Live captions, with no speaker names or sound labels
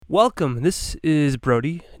Welcome. This is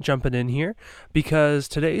Brody jumping in here because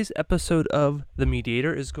today's episode of The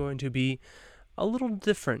Mediator is going to be a little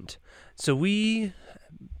different. So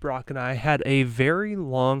Brock and I, had a very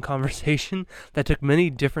long conversation that took many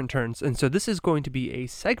different turns. And so this is going to be a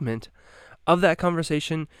segment of that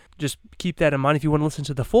conversation. Just keep that in mind if you want to listen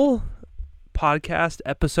to the full podcast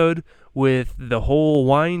episode with the whole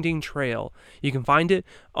winding trail. You can find it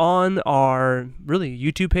on our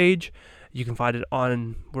YouTube page. You can find it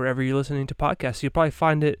on wherever you're listening to podcasts. You'll probably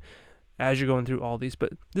find it as you're going through all these,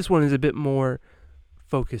 but this one is a bit more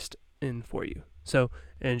focused in for you. So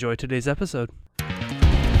enjoy today's episode.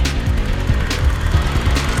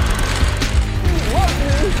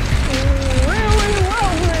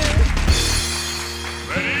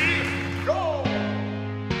 Ready, go!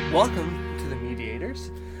 Welcome to The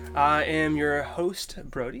Mediators. I am your host,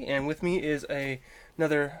 Brody, and with me is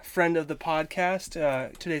another friend of the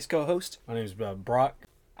podcast, today's co-host. My name is Brock.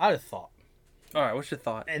 I had a thought. All right, what's your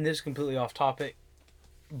thought? And this is completely off topic,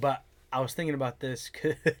 but I was thinking about this.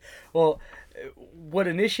 Well, what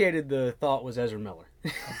initiated the thought was Ezra Miller,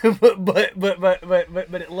 but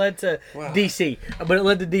it led to DC. But it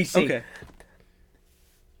led to DC. Okay.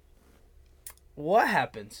 What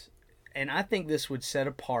happens? And I think this would set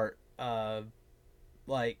apart,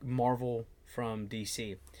 like Marvel from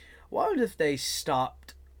DC. What if they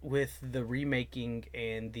stopped with the remaking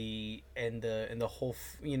and the whole,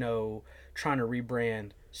 trying to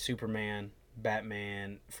rebrand Superman,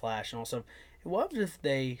 Batman, Flash, and all stuff? What if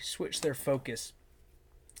they switched their focus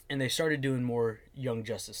and they started doing more Young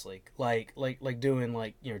Justice League, like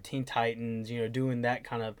doing Teen Titans, doing that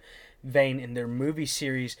kind of vein in their movie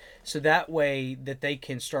series, so that way that they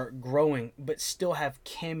can start growing, but still have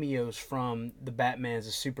cameos from the Batmans,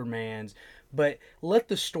 the Supermans, but let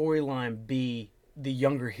the storyline be the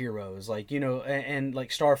younger heroes, and like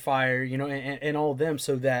Starfire, and all of them,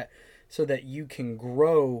 so that you can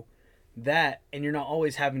grow that, and you're not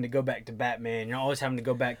always having to go back to Batman, you're always having to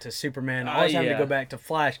go back to Superman, always having to go back to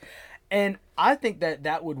Flash. And I think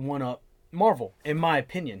that would one up Marvel, in my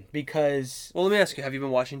opinion, because... Well, let me ask you, have you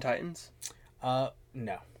been watching Titans?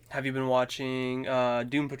 No. Have you been watching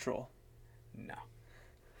Doom Patrol? No.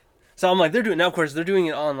 So I'm like, they're doing... Now, of course, they're doing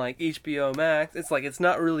it on, HBO Max. It's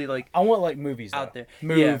not really, I want, movies, though. out there.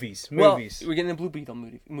 Movies. Well, we're getting a Blue Beetle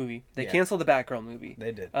movie. They Yeah. canceled the Batgirl movie.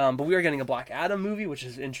 They did. But we are getting a Black Adam movie, which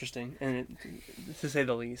is interesting, to say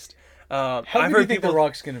the least. How do you think The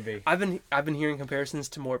Rock's going to be? I've been hearing comparisons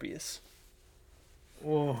to Morbius.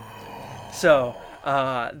 Whoa. So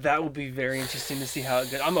that will be very interesting to see how it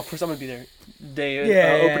goes. Of course, I'm gonna be there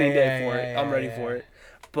opening day for it. I'm ready for it.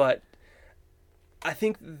 But I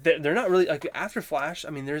think that they're not really after Flash. I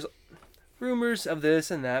mean, there's rumors of this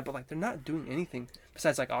and that, but they're not doing anything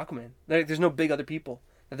besides Aquaman. There's no big other people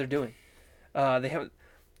that they're doing. They haven't.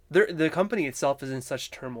 The company itself is in such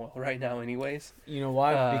turmoil right now, anyways. You know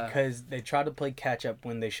why? Because they tried to play catch up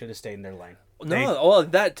when they should have stayed in their lane.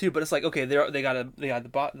 That too, but it's okay. They got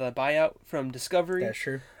the buyout from Discovery. That's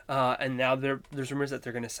true. And now there's rumors that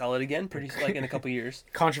they're going to sell it again, pretty in a couple years.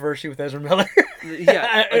 Controversy with Ezra Miller.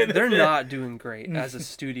 Yeah, they're not doing great as a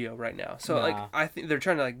studio right now. So I think they're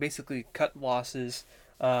trying to basically cut losses,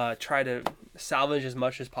 try to salvage as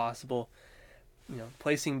much as possible.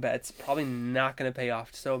 Placing bets probably not going to pay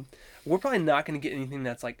off. So we're probably not going to get anything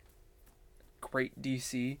that's great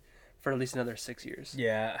DC for at least another 6 years.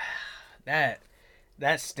 Yeah. That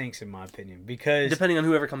stinks in my opinion, because depending on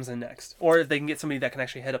whoever comes in next, or if they can get somebody that can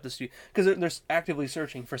actually head up the studio, because they're actively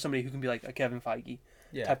searching for somebody who can be a Kevin Feige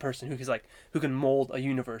type person who can mold a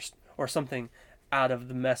universe or something out of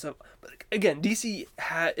the mess of. But again, DC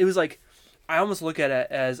had it was I almost look at it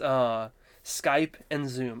as Skype and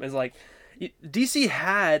Zoom. It's DC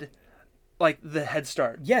had the head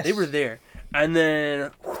start. Yes, they were there, and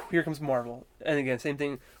then here comes Marvel, and again same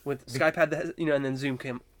thing with Skype had the and then Zoom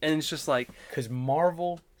came, and it's just because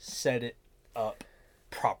Marvel set it up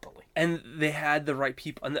properly, and they had the right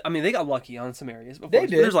people, and I mean they got lucky on some areas. Of they course.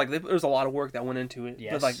 did. There's a lot of work that went into it.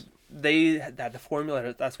 Yes. But they had the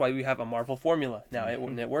formula. That's why we have a Marvel formula now. It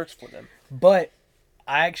works for them. But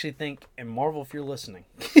I actually think in Marvel, if you're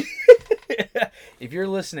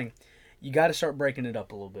listening, you got to start breaking it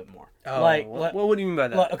up a little bit more. Oh, what do you mean by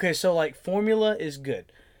that? Okay, so formula is good,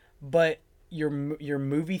 but your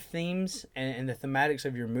movie themes and the thematics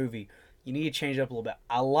of your movie, you need to change up a little bit.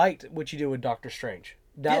 I liked what you did with Doctor Strange.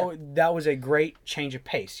 That was a great change of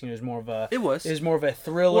pace. It was more of a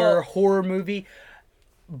thriller horror movie,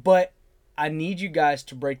 but I need you guys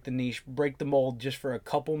to break the niche, break the mold just for a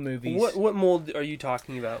couple movies. What mold are you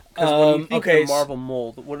talking about? Because when you think of a Marvel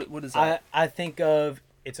mold, what is that? I think of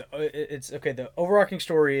it's okay. The overarching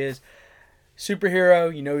story is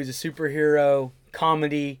superhero. You know he's a superhero.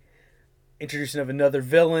 Comedy. Introduction of another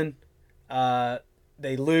villain.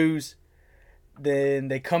 They lose. Then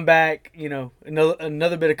they come back,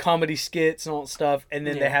 another bit of comedy skits and all that stuff, and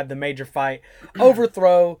then they have the major fight,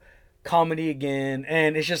 overthrow, comedy again,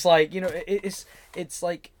 and it's just like it's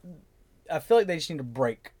like I feel like they just need to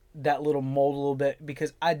break that little mold a little bit,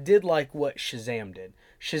 because I did like what Shazam did.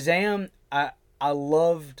 Shazam, I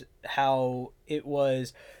loved how it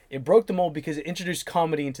broke the mold because it introduced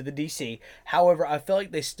comedy into the DC. However, I feel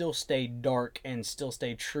like they still stayed dark and still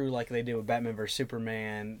stayed true like they did with Batman vs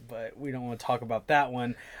Superman, but we don't want to talk about that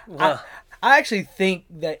one. I actually think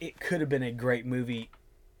that it could have been a great movie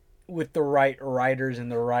with the right writers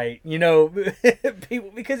and the right,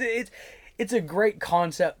 people, because it's a great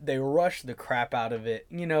concept. They rushed the crap out of it,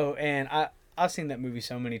 and I've seen that movie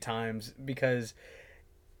so many times because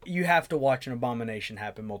you have to watch an abomination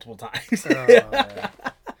happen multiple times.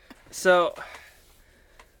 So,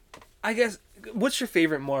 I guess, what's your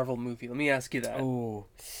favorite Marvel movie? Let me ask you that. Ooh.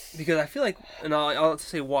 Because I feel like, and I'll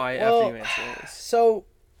say why after you answer this. So,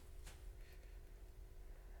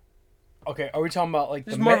 okay, are we talking about like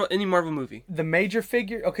any Marvel movie? The major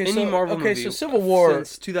figure? Okay, any Marvel movie. So Civil War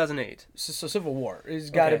since 2008. So Civil War has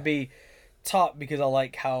got to be top because I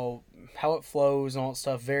like how it flows and all that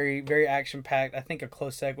stuff. Very, very action packed. I think a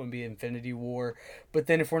close second would be Infinity War. But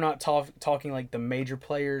then if we're not talking like the major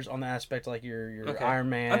players on the aspect, like your Iron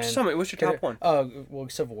Man. I'm just talking about, what's your top one? Well,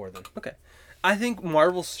 Civil War then. Okay. I think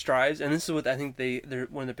Marvel strives, and this is what I think they're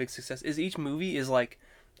one of their big success is, each movie is like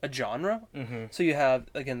a genre. Mm-hmm. So you have,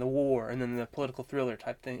 again, the war and then the political thriller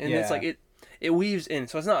type thing. And it's like it weaves in.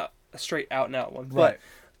 So it's not a straight out and out one. Right. But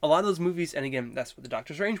a lot of those movies, and again, that's what the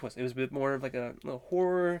Doctor Strange was. It was a bit more of like a little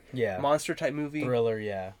horror, monster type movie. Thriller,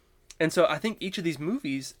 yeah. And so I think each of these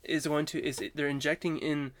movies they're injecting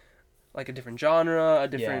in like a different genre, a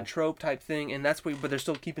different trope type thing, and that's but they're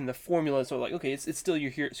still keeping the formula. So like, okay, it's still your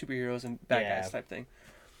superheroes and bad guys type thing.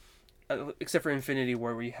 Except for Infinity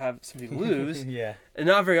War, where you have somebody lose. And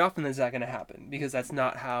not very often is that going to happen, because that's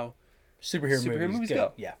not how superhero movies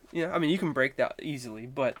go. Yeah. I mean, you can break that easily,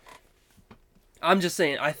 but I'm just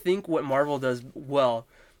saying, I think what Marvel does well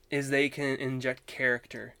is they can inject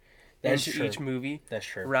character into each movie. That's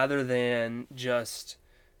true. Rather than just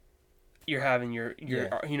you're having your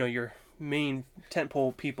main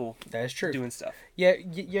tentpole people. That's true. Doing stuff. Yeah,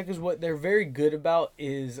 because what they're very good about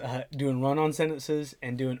is doing run-on sentences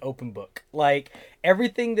and doing open book. Like,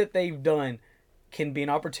 everything that they've done can be an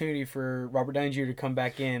opportunity for Robert Downey Jr. to come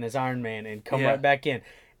back in as Iron Man and come right back in.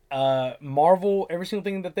 Marvel, every single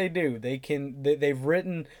thing that they do, they've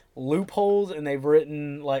written loopholes, and they've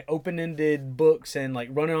written like open-ended books and like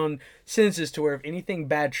running on sentences to where if anything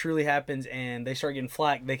bad truly happens and they start getting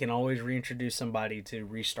flack, they can always reintroduce somebody to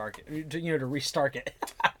restart it. To restart it.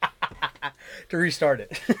 To restart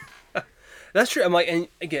it. That's true. I'm like, and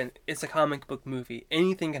again, it's a comic book movie.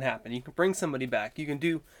 Anything can happen. You can bring somebody back. You can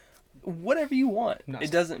do whatever you want.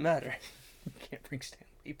 It doesn't matter. You can't bring Stan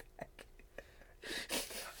Lee back.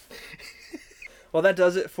 Well, that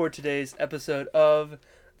does it for today's episode of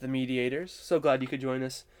The Mediators. So glad you could join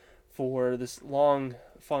us for this long,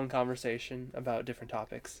 fun conversation about different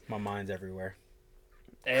topics. My mind's everywhere.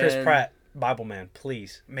 Chris Pratt, Bible Man,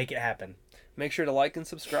 please make it happen. Make sure to like and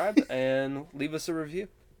subscribe and leave us a review.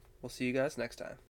 We'll see you guys next time.